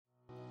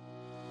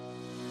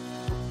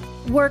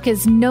Work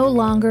is no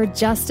longer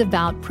just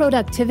about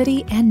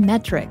productivity and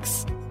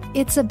metrics.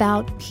 It's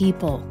about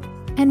people.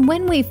 And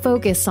when we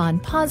focus on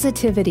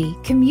positivity,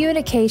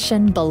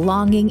 communication,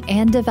 belonging,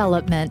 and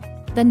development,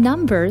 the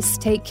numbers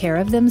take care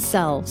of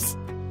themselves.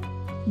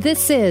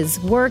 This is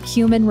Work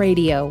Human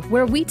Radio,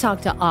 where we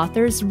talk to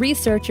authors,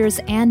 researchers,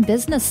 and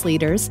business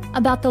leaders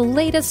about the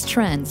latest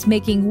trends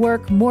making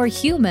work more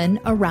human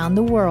around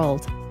the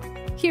world.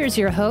 Here's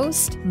your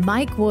host,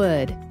 Mike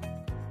Wood.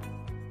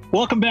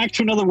 Welcome back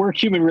to another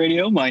Work Human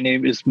Radio. My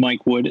name is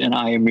Mike Wood, and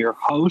I am your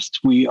host.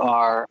 We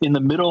are in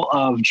the middle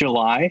of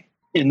July,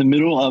 in the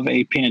middle of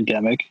a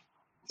pandemic,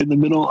 in the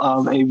middle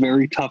of a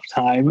very tough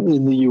time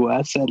in the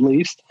U.S., at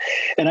least.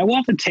 And I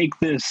want to take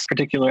this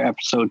particular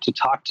episode to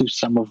talk to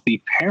some of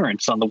the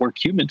parents on the Work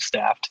Human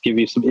staff to give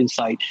you some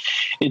insight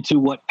into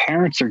what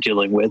parents are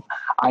dealing with.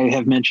 I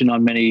have mentioned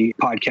on many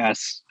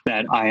podcasts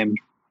that I am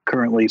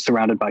currently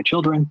surrounded by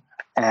children,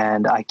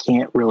 and I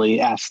can't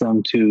really ask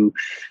them to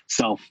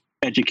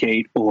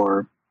self-educate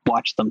or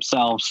watch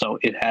themselves. So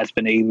it has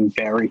been a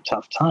very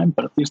tough time,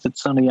 but at least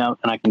it's sunny out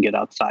and I can get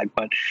outside.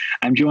 But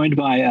I'm joined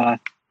by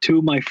two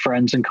of my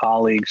friends and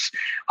colleagues,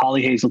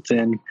 Holly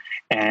Hazelton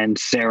and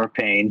Sarah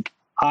Payne.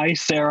 Hi,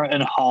 Sarah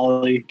and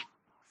Holly,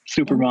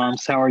 super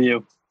moms. How are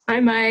you? Hi,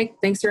 Mike.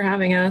 Thanks for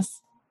having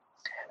us.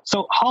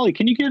 So Holly,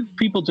 can you give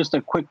people just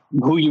a quick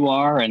who you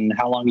are and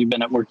how long you've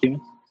been at Work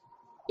Human?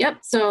 Yep.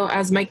 So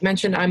as Mike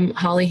mentioned, I'm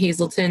Holly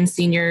Hazelton,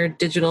 Senior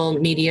Digital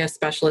Media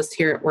Specialist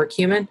here at Work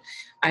Human.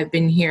 I've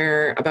been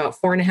here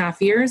about 4.5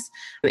 years,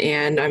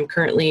 and I'm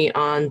currently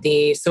on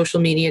the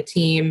social media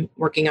team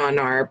working on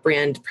our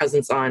brand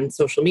presence on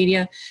social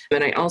media.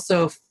 And I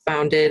also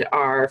founded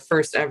our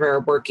first ever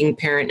working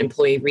parent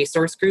employee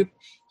resource group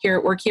here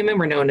at Work Human.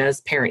 We're known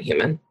as Parent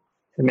Human.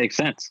 It makes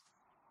sense.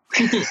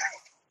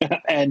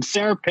 And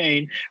Sarah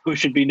Payne, who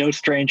should be no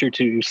stranger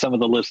to some of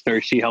the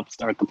listeners, she helped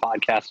start the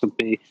podcast with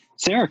me.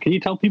 Sarah, can you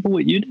tell people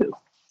what you do?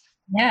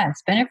 Yeah,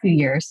 it's been a few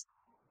years.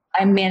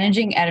 I'm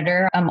managing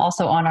editor. I'm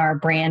also on our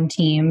brand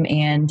team,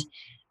 and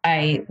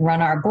I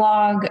run our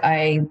blog.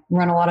 I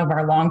run a lot of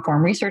our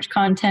long-form research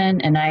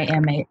content, and I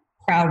am a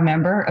proud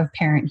member of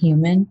Parent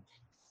Human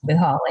with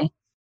Holly.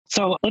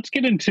 So let's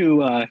get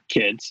into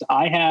kids.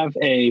 I have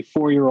a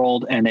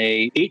 4-year-old and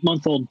a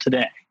 8-month-old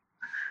today,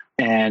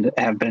 and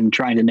have been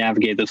trying to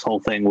navigate this whole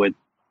thing with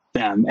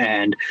them.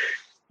 And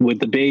with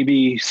the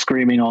baby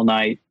screaming all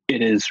night,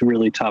 it is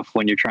really tough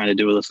when you're trying to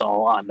do this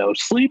all on no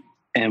sleep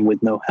and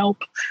with no help.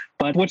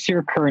 But what's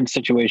your current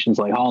situations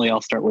like? Holly,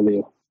 I'll start with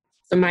you.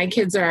 So my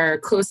kids are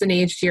close in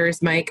age to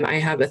yours, Mike. I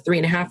have a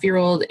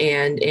 3.5-year-old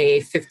and a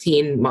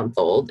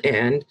 15-month-old.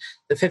 And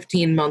the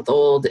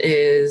 15-month-old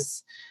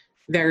is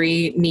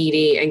very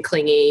needy and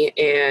clingy,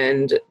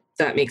 and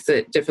that makes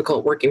it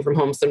difficult working from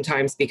home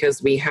sometimes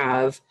because we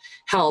have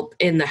help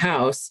in the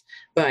house.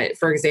 But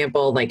for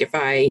example, like if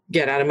I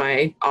get out of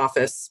my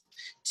office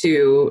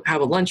to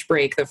have a lunch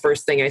break, the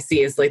first thing I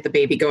see is like the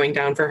baby going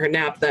down for her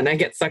nap. Then I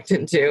get sucked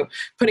into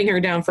putting her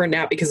down for a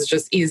nap because it's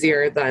just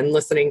easier than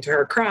listening to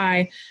her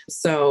cry.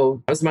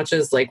 So as much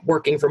as like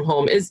working from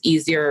home is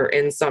easier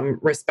in some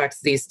respects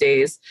these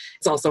days,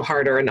 it's also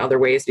harder in other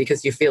ways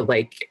because you feel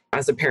like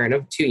as a parent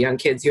of 2 young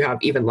kids, you have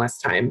even less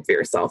time for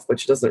yourself,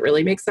 which doesn't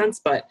really make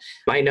sense. But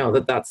I know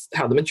that that's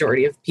how the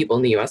majority of people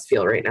in the US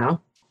feel right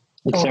now.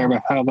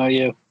 Sarah, how about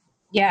you?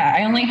 Yeah,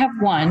 I only have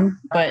one,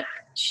 but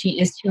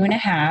she is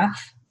 2.5. Her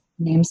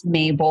name's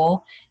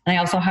Mabel. And I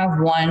also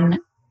have one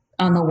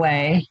on the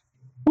way.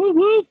 Woo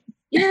woo!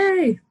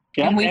 Yay!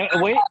 Yeah,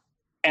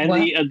 and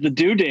the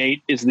due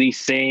date is the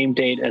same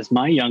date as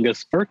my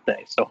youngest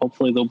birthday. So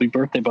hopefully they'll be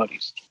birthday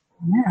buddies.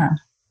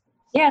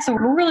 Yeah, so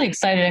we're really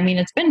excited. I mean,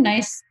 it's been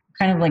nice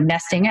kind of like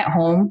nesting at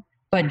home,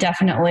 but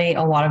definitely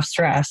a lot of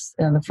stress.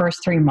 In the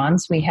first 3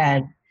 months, we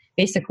had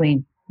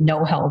basically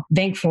no help.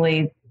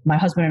 Thankfully, my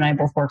husband and I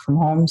both work from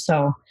home.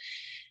 So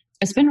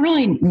it's been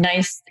really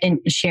nice in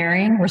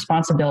sharing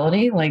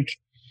responsibility. Like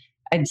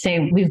I'd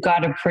say we've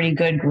got a pretty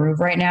good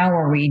groove right now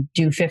where we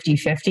do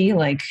 50-50.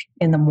 Like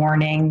in the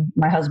morning,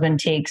 my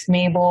husband takes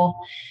Mabel.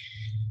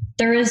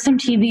 There is some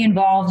TV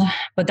involved,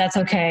 but that's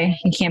okay.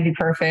 You can't be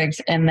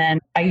perfect. And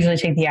then I usually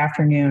take the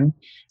afternoon.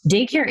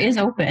 Daycare is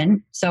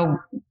open. So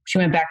she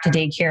went back to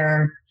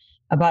daycare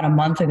about a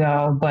month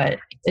ago, but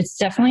it's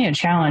definitely a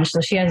challenge.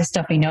 So she has a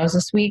stuffy nose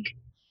this week.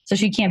 So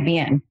she can't be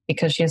in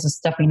because she has a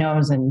stuffy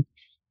nose, and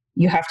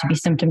you have to be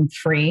symptom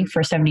free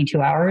for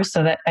 72 hours.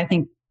 So that I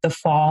think the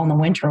fall and the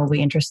winter will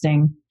be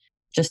interesting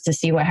just to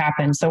see what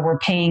happens. So we're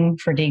paying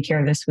for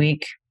daycare this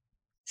week.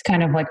 It's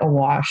kind of like a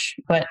wash,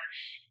 but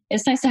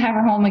it's nice to have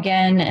her home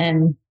again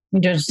and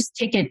just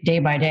take it day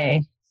by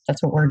day.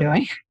 That's what we're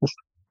doing.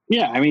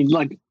 Yeah. I mean,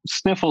 like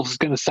Sniffles is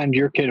going to send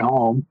your kid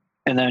home.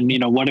 And then,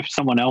 what if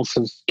someone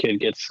else's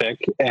kid gets sick?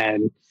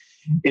 And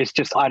it's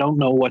just, I don't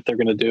know what they're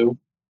going to do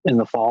in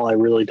the fall. I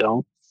really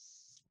don't,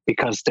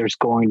 because there's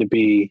going to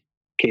be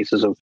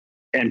cases of,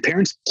 and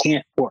parents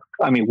can't work.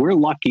 I mean, we're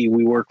lucky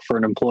we work for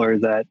an employer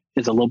that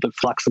is a little bit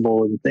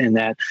flexible in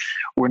that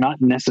we're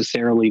not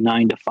necessarily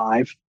 9 to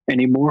 5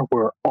 anymore.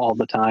 We're all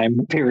the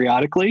time,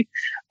 periodically,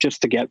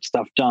 just to get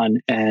stuff done.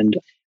 And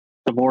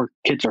the more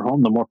kids are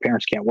home, the more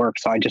parents can't work.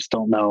 So I just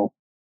don't know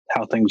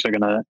how things are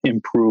going to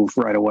improve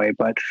right away.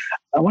 But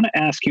I want to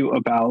ask you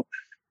about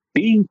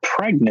being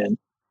pregnant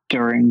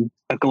during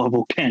a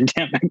global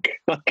pandemic.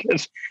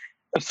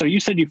 So you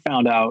said you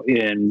found out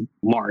in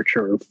March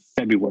or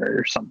February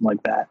or something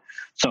like that.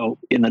 So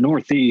in the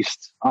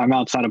Northeast, I'm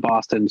outside of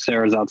Boston,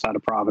 Sarah's outside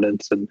of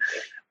Providence, and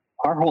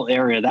our whole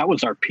area, that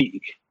was our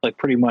peak, like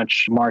pretty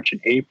much March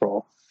and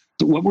April.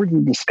 So what were the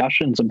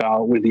discussions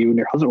about with you and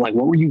your husband? Like,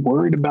 what were you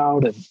worried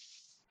about? And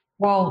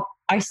Well,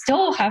 I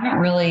still haven't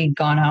really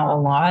gone out a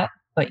lot,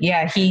 but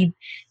yeah, he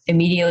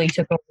immediately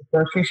took over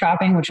grocery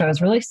shopping, which I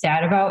was really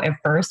sad about at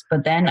first,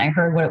 but then I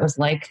heard what it was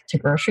like to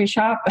grocery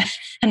shop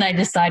and I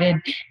decided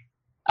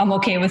I'm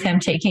okay with him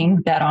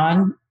taking that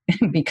on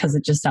because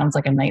it just sounds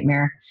like a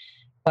nightmare.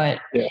 But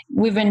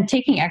we've been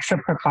taking extra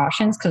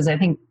precautions because I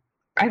think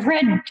I've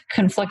read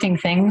conflicting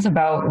things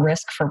about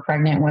risk for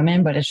pregnant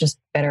women, but it's just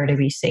better to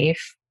be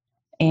safe.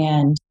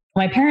 And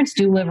my parents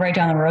do live right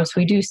down the road, so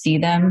we do see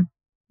them.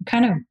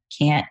 Kind of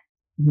can't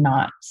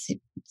not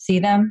see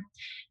them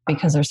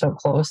because they're so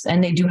close,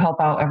 and they do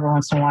help out every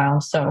once in a while.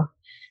 So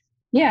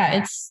yeah,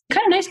 it's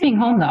kind of nice being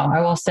home though,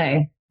 I will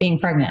say, being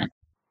pregnant.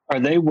 are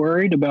they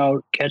worried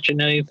about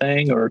catching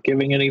anything or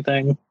giving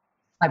anything?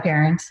 My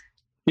parents?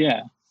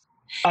 Yeah.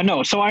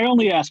 No, so I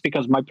only asked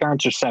because my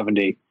parents are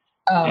 70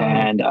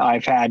 and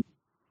I've had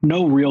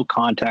no real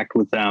contact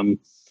with them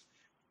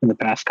in the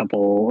past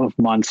couple of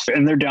months,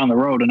 and they're down the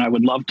road, and I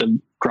would love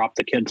to drop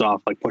the kids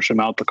off, like push them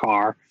out the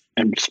car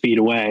and speed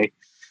away.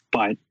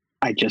 But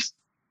I just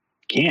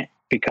can't,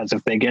 because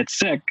if they get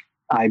sick,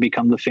 I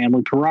become the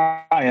family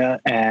pariah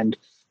and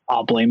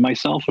I'll blame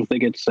myself if they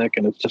get sick.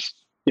 And it's just,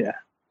 it's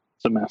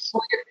a mess.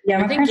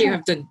 Yeah, I think you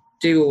have to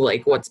do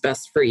like what's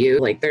best for you.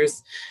 Like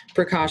there's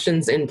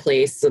precautions in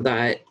place so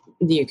that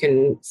you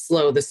can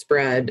slow the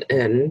spread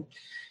and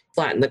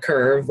flatten the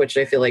curve, which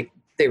I feel like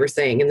they were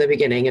saying in the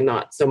beginning and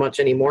not so much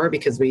anymore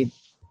because we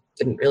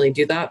didn't really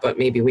do that, but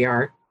maybe we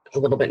are a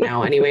little bit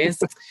now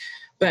anyways.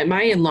 But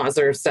my in-laws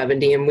are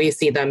 70 and we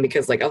see them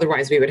because like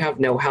otherwise we would have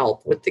no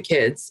help with the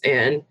kids,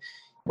 and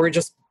we're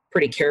just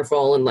pretty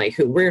careful in like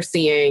who we're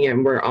seeing,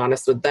 and we're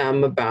honest with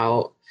them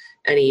about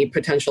any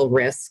potential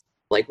risk.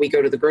 Like we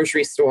go to the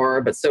grocery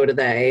store, but so do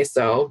they.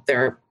 So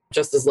they're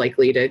just as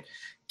likely to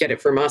get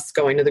it from us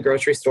going to the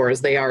grocery store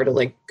as they are to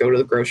like go to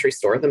the grocery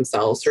store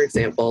themselves, for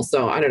example.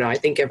 So I don't know. I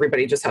think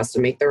everybody just has to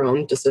make their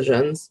own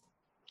decisions.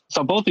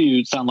 So both of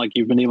you sound like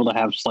you've been able to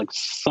have like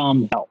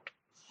some help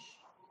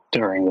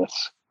during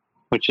this,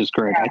 which is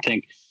great. I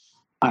think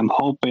I'm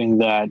hoping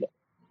that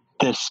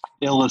this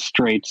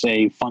illustrates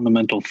a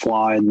fundamental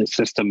flaw in the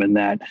system, and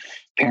that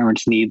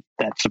parents need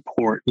that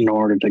support in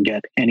order to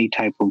get any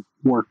type of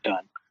work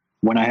done.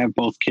 When I have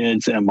both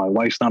kids and my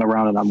wife's not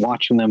around and I'm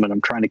watching them and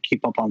I'm trying to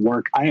keep up on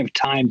work, I have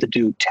time to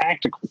do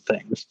tactical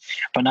things,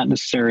 but not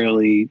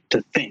necessarily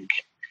to think,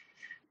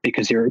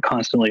 because you're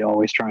constantly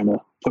always trying to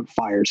put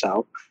fires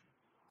out.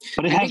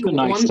 But it has been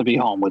nice to be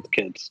home with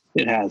kids.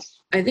 It has.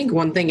 I think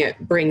one thing it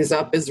brings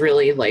up is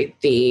really like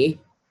the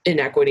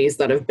inequities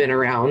that have been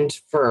around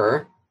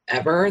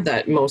forever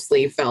that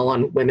mostly fell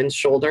on women's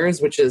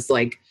shoulders, which is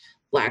like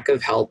lack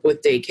of help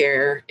with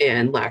daycare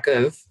and lack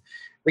of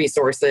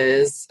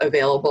resources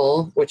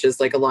available, which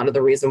is like a lot of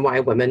the reason why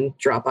women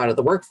drop out of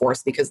the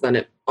workforce, because then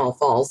it all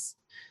falls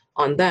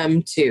on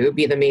them to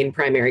be the main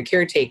primary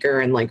caretaker.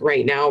 And like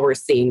right now we're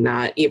seeing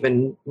that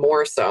even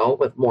more so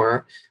with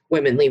more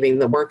women leaving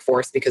the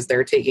workforce because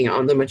they're taking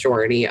on the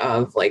majority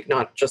of like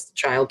not just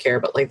childcare,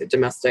 but like the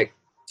domestic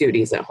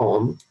duties at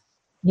home.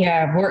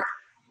 Yeah, we're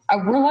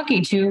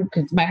lucky too,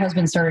 because my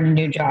husband started a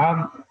new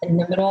job in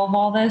the middle of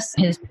all this.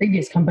 His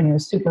previous company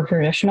was super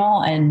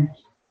traditional and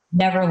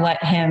never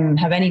let him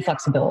have any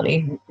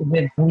flexibility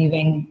with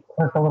leaving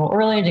work a little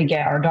early to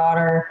get our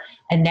daughter.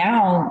 And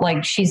now,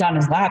 like, she's on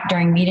his lap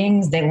during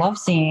meetings. They love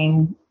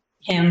seeing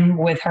him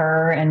with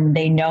her, and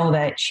they know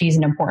that she's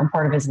an important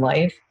part of his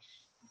life.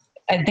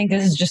 I think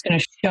this is just going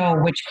to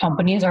show which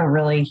companies are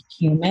really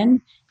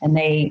human, and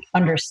they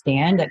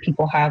understand that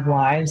people have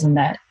lives and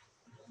that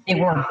they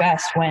work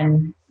best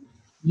when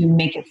you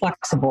make it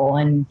flexible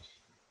and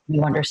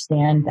you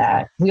understand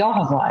that we all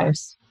have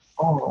lives,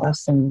 all of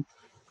us, and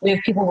we have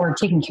people who are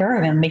taking care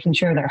of them, making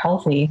sure they're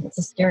healthy. It's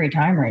a scary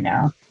time right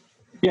now.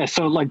 Yeah,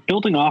 so like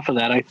building off of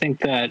that, I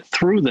think that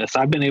through this,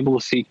 I've been able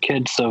to see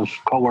kids of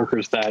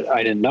coworkers that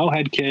I didn't know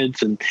had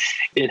kids, and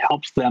it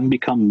helps them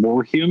become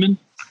more human.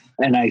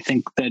 And I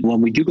think that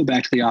when we do go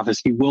back to the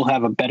office, you will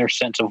have a better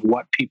sense of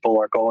what people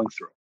are going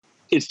through.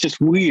 It's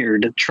just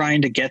weird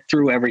trying to get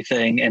through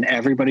everything and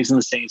everybody's in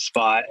the same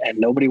spot and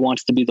nobody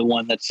wants to be the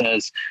one that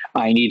says,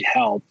 I need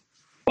help.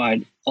 But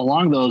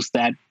along those,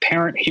 that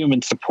parent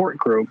human support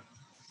group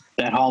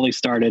that Holly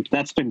started,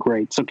 that's been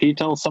great. So can you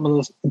tell us some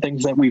of the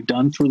things that we've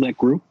done through that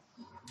group?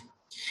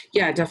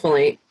 Yeah,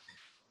 definitely.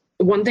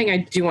 One thing I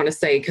do want to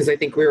say, because I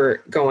think we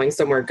were going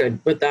somewhere good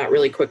with that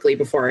really quickly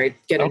before I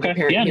get into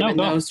parent human,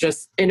 those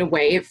just in a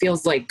way, it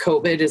feels like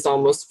COVID is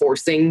almost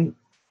forcing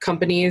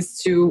companies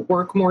to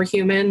work more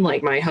human.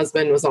 Like my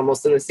husband was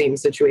almost in the same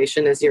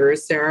situation as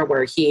yours, Sarah,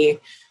 where he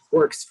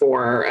works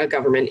for a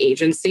government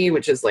agency,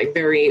 which is like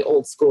very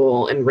old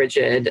school and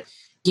rigid.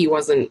 He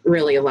wasn't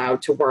really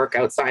allowed to work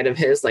outside of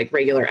his like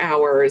regular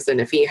hours. And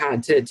if he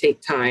had to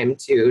take time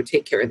to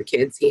take care of the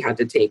kids, he had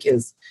to take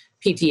his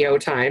PTO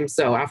time.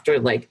 So after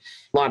like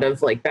a lot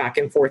of like back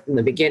and forth in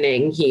the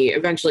beginning, he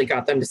eventually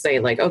got them to say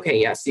like, okay,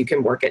 yes, you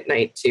can work at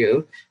night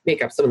to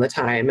make up some of the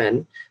time.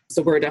 And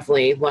so we're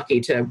definitely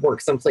lucky to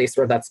work someplace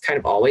where that's kind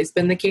of always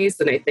been the case.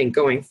 And I think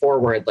going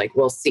forward, like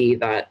we'll see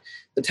that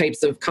the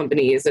types of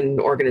companies and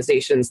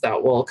organizations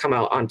that will come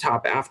out on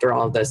top after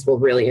all of this will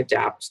really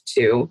adapt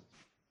to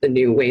the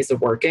new ways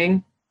of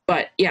working.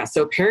 But yeah,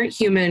 so Parent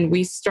Human,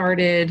 we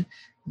started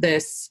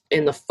this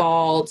in the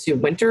fall to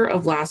winter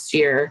of last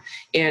year.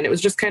 And it was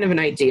just kind of an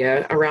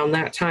idea around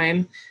that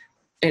time.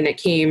 And it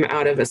came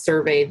out of a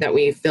survey that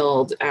we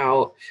filled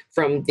out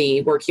from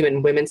the Work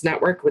Human Women's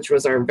Network, which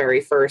was our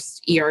very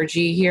first ERG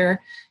here.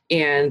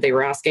 And they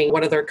were asking,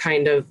 what other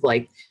kind of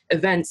like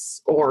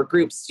events or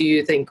groups do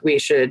you think we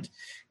should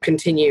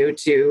continue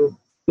to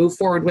move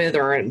forward with,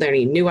 or are there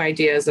any new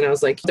ideas? And I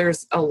was like,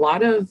 there's a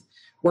lot of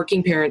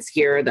working parents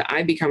here that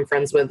I've become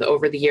friends with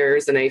over the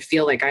years. And I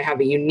feel like I have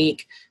a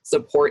unique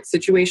support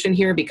situation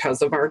here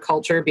because of our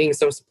culture being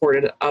so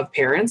supportive of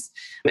parents.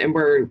 And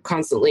we're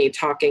constantly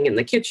talking in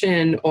the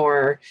kitchen,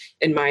 or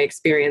in my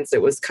experience,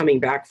 it was coming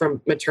back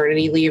from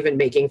maternity leave and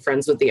making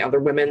friends with the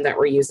other women that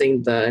were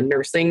using the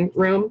nursing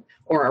room,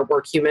 or our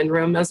Work Human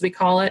room, as we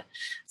call it.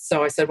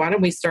 So I said, why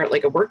don't we start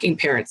like a working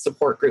parent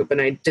support group?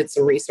 And I did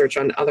some research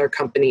on other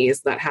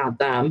companies that had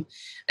them.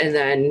 And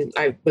then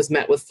I was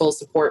met with full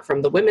support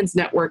from the Women's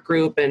Network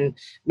group and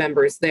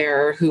members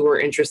there who were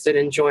interested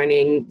in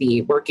joining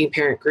the working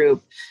parent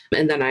group.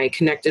 And then I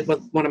connected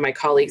with one of my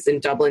colleagues in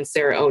Dublin,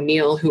 Sarah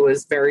O'Neill, who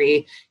was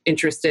very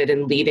interested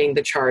in leading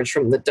the charge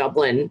from the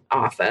Dublin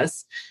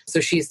office. So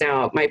she's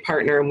now my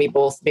partner, and we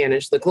both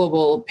manage the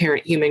Global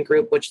Parent Human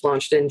group, which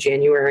launched in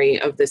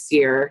January of this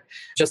year,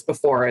 just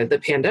before the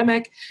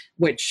pandemic,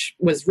 which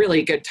was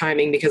really good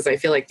timing because I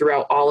feel like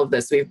throughout all of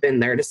this, we've been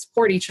there to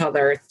support each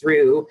other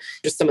through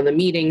just some of the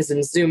meetings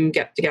and Zoom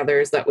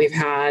get-togethers that we've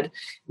had.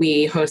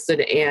 We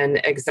hosted an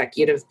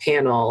executive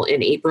panel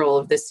in April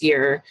of this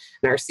year,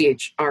 and our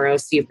CHRO,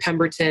 Steve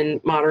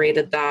Pemberton,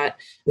 moderated that.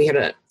 We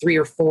had 3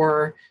 or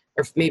 4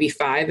 or maybe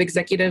 5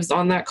 executives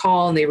on that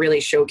call, and they really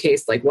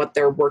showcased like what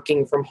their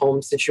working from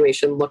home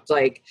situation looked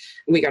like.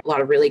 We got a lot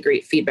of really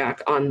great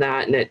feedback on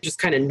that, and it just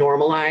kind of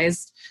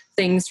normalized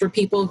things for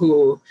people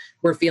who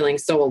were feeling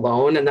so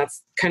alone. And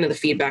that's kind of the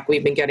feedback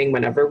we've been getting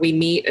whenever we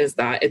meet, is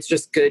that it's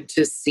just good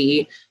to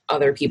see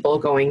other people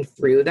going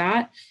through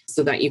that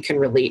so that you can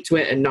relate to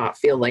it and not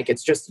feel like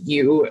it's just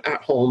you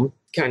at home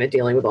kind of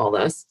dealing with all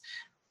this.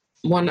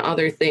 One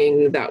other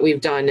thing that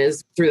we've done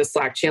is through the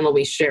Slack channel,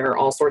 we share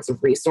all sorts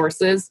of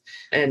resources.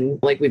 And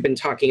like we've been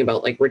talking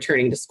about like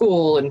returning to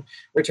school and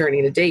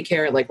returning to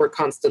daycare, like we're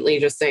constantly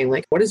just saying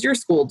like, what is your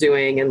school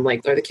doing? And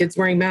like, are the kids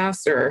wearing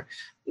masks, or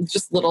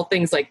just little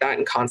things like that?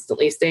 And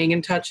constantly staying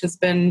in touch has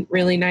been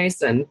really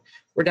nice. And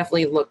we're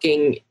definitely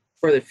looking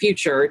for the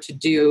future to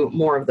do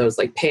more of those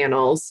like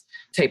panels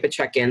type of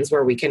check-ins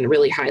where we can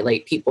really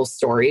highlight people's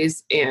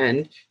stories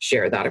and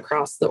share that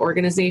across the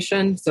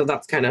organization. So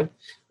that's kind of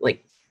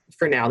like,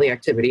 for now, the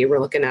activity we're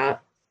looking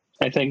at.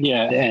 I think,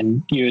 yeah,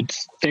 and you had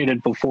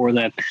stated before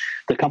that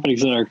the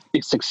companies that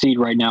succeed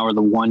right now are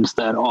the ones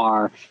that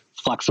are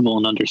flexible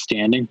and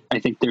understanding. I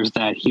think there's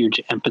that huge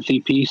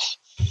empathy piece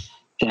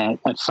that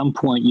at some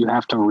point you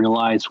have to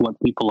realize what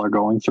people are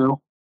going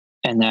through,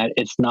 and that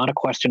it's not a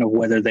question of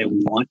whether they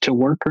want to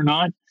work or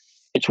not.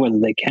 It's whether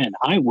they can.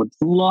 I would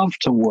love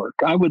to work.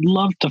 I would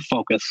love to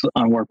focus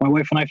on work. My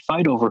wife and I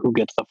fight over who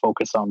gets to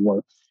focus on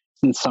work.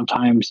 And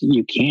sometimes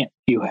you can't.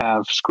 You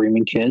have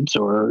screaming kids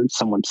or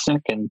someone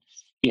sick, and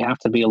you have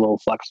to be a little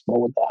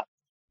flexible with that.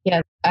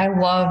 Yeah, I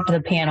loved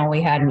the panel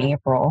we had in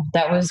April.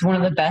 That was one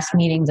of the best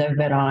meetings I've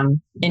been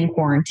on in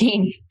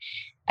quarantine.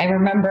 I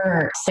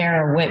remember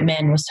Sarah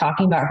Whitman was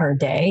talking about her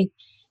day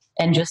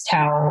and just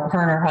how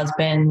her and her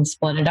husband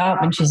split it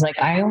up. And she's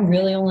like, I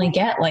really only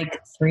get like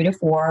 3 to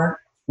 4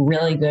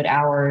 really good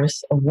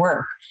hours of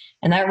work.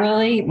 And that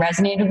really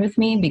resonated with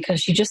me because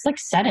she just like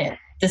said it.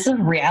 This is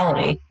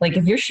reality. Like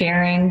if you're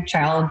sharing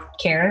child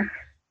care,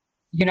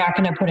 you're not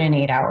going to put in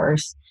 8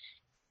 hours.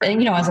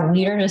 And, you know, as a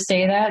leader to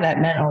say that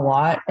meant a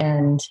lot.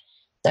 And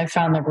I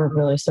found the group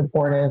really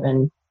supportive,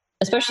 and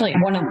especially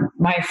one of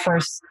my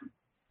first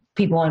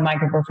people in my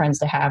group of friends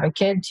to have a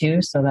kid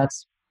too. So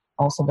that's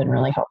also been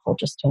really helpful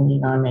just to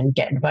lean on and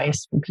get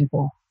advice from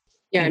people.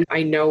 Yeah. And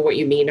I know what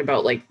you mean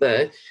about like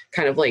the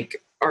kind of like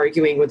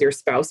arguing with your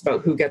spouse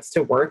about who gets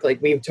to work.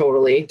 Like we've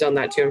totally done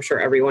that too. I'm sure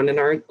everyone in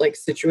our like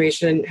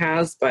situation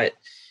has, but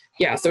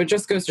yeah, so it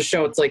just goes to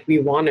show it's like we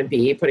want to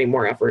be putting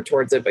more effort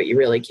towards it, but you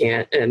really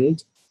can't.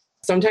 And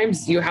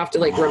sometimes you have to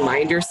like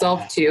remind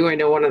yourself too. I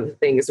know one of the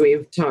things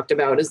we've talked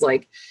about is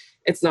like,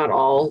 it's not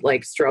all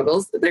like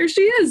struggles. There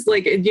she is.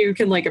 Like you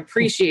can like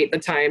appreciate the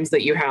times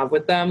that you have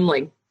with them,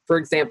 like for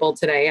example,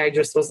 today I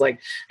just was like,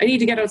 I need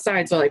to get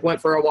outside. So I like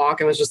went for a walk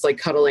and was just like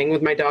cuddling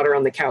with my daughter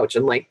on the couch,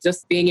 and like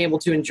just being able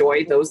to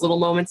enjoy those little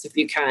moments, if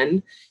you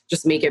can,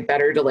 just make it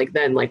better to like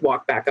then like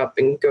walk back up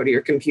and go to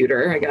your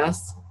computer, I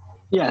guess.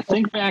 Yeah,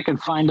 think back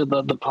and find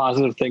the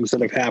positive things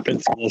that have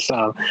happened to this.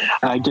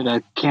 I did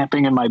a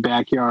camping in my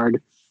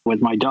backyard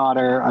with my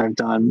daughter. I've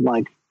done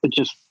like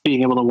just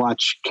being able to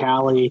watch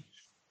Callie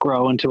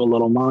grow into a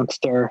little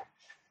monster.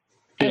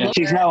 Yeah,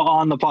 she's now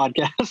on the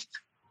podcast.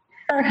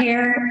 Her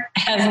hair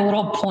has a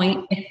little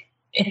point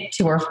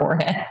to her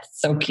forehead.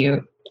 So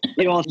cute.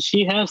 You know,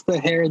 she has the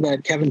hair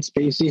that Kevin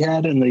Spacey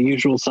had in The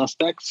Usual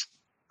Suspects.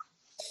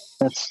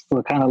 That's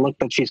the kind of look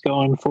that she's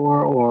going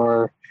for.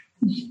 Or,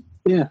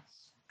 yeah,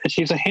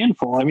 she's a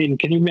handful. I mean,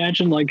 can you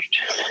imagine, like,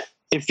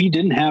 if you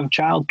didn't have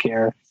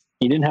childcare,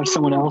 you didn't have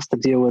someone else to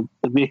deal with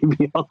the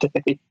baby all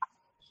day?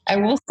 I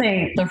will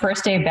say the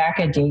first day back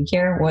at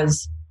daycare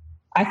was,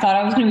 I thought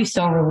I was going to be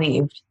so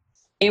relieved.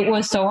 It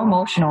was so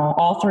emotional.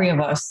 All three of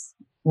us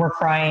were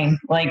crying,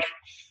 like,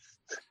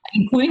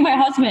 including my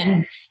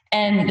husband.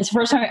 And it's the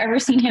first time I've ever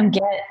seen him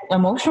get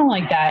emotional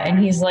like that. And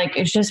he's like,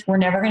 it's just, we're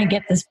never going to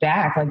get this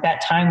back. Like, that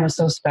time was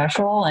so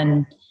special.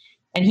 And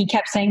he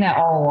kept saying that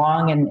all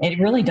along. And it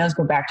really does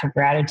go back to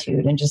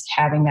gratitude and just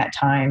having that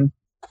time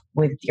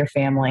with your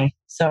family.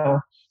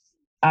 So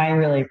I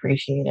really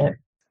appreciate it.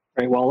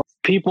 Right. Well,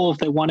 people, if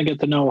they want to get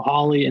to know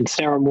Holly and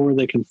Sarah more,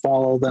 they can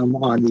follow them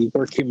on the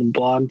Workhuman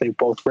blog. They've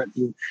both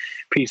written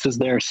pieces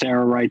there.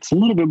 Sarah writes a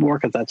little bit more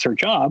because that's her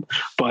job.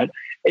 But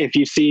if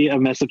you see a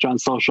message on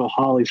social,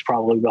 Holly's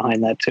probably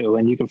behind that too.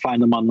 And you can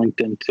find them on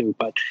LinkedIn too.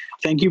 But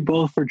thank you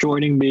both for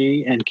joining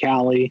me and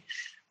Callie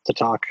to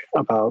talk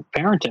about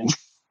parenting.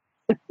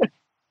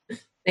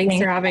 Thanks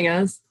for having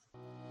us.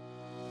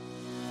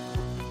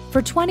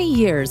 For 20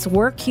 years,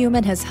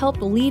 Workhuman has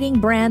helped leading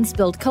brands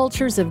build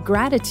cultures of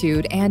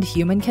gratitude and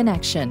human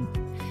connection.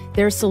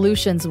 Their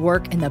solutions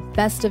work in the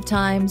best of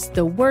times,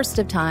 the worst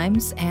of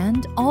times,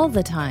 and all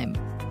the time.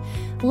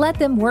 Let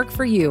them work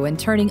for you in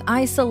turning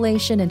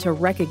isolation into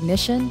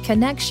recognition,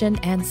 connection,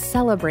 and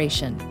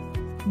celebration.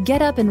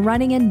 Get up and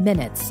running in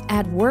minutes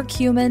at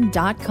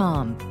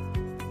workhuman.com.